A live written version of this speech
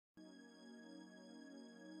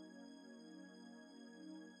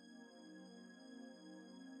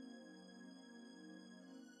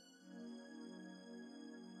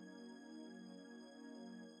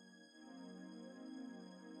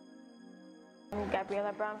I'm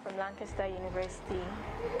Gabriella Brown from Lancaster University,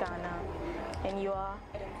 Ghana. And you are?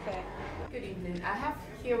 Good evening. I have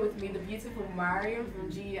here with me the beautiful Mariam from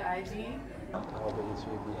GEIG.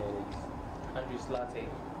 Andrew's latte.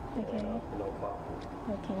 Okay.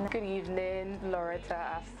 Okay. Good evening,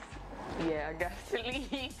 Loretta. Yeah, I got to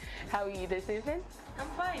leave. How are you this evening? I'm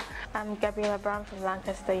fine. I'm Gabriella Brown from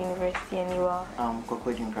Lancaster University, and you are? I'm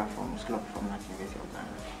Kokodinka from SLUG from LUG University of Ghana.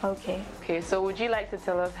 Okay. Okay, so would you like to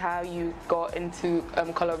tell us how you got into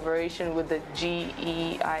collaboration with the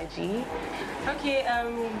GEIG? Okay,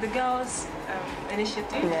 the girls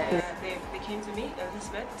initiative, they came to me,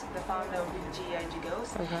 Elizabeth, the founder of the GEIG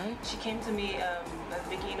Girls. She came to me at the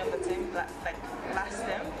beginning of the term, like last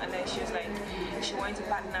term, and then she was like, she wanted to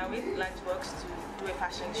partner with Lunch Box to do a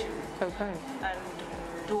fashion show. Okay. And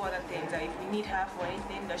do other things, like if we need her for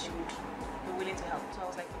anything, that she would be willing to help. So I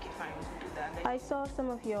was like, okay, fine, we'll do that. I saw some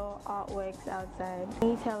of your artworks outside.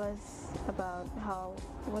 Can you tell us about how,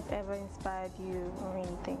 whatever inspired you or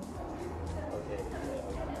anything? Okay.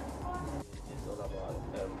 It's all about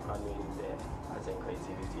handling the arts and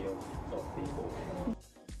creativity of people.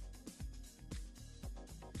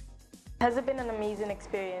 Has it been an amazing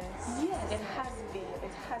experience? Yes, it has been.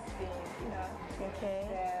 It has been, you know. Okay.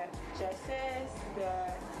 The dresses,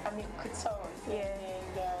 couture, and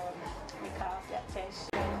the makeup, the attention,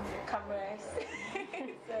 the cameras.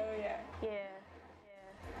 So yeah. Yeah.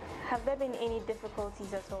 Have there been any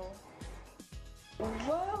difficulties at all?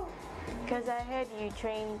 Well, because I heard you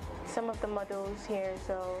train some of the models here,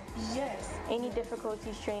 so yes. Any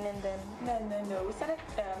difficulties training them? No. We started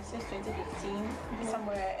since 2015,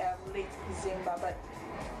 somewhere late December, but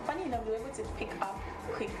funny enough, we were able to pick up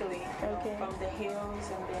quickly from the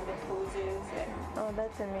hills and then the poses. Oh,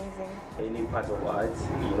 that's amazing. Any part of art,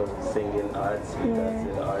 singing art,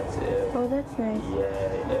 dancing art. Oh, that's nice.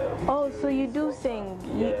 Yeah. Oh, so you do sing?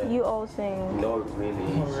 Yeah. You all sing? Not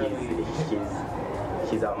really.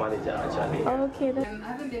 She's our manager actually. Oh, okay. I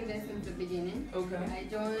haven't been there since the beginning. Okay. I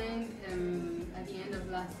joined at the end of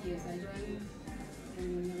last year, so I joined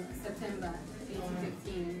in September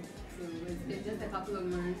 2015. So it's been just a couple of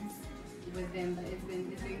months with them, but it's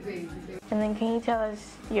been great. And then can you tell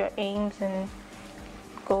us your aims and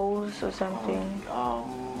goals or something?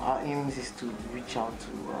 Our aims is to reach out to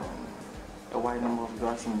a wide number of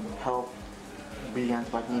girls and help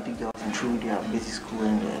brilliant but needy girls through their basic school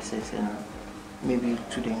and their SS and maybe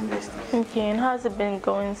to the university. Okay, and how's it been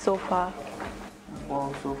going so far?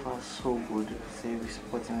 Well, so far so good. Say we're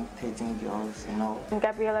supporting 13 girls, you know. I'm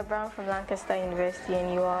Gabriella Brown from Lancaster University,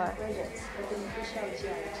 and you are?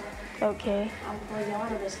 Okay. I'm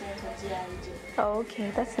one of the students of GEIG. Oh, okay,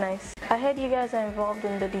 that's nice. I heard you guys are involved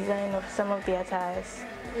in the design of some of the attires.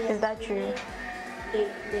 Yes, is that true?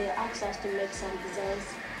 They asked us to make some designs,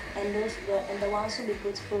 and the ones who be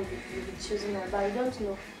beautiful will be choosing them, but we don't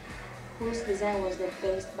know whose design was the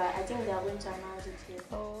best, but I think they are going to announce it here.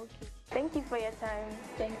 Oh, okay. Thank you for your time.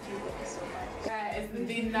 Thank you so much. It's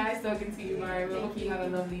been nice talking to you, Mariam. We hope you have a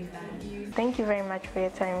lovely time. Thank you very much for your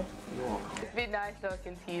time. You're welcome. It's been nice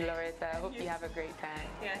talking to you, Loretta. I hope you have a great time.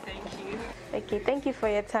 Yeah, thank you. Okay, thank you for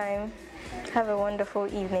your time. Have a wonderful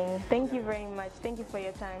evening. Thank you very much. Thank you for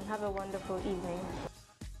your time. Have a wonderful evening.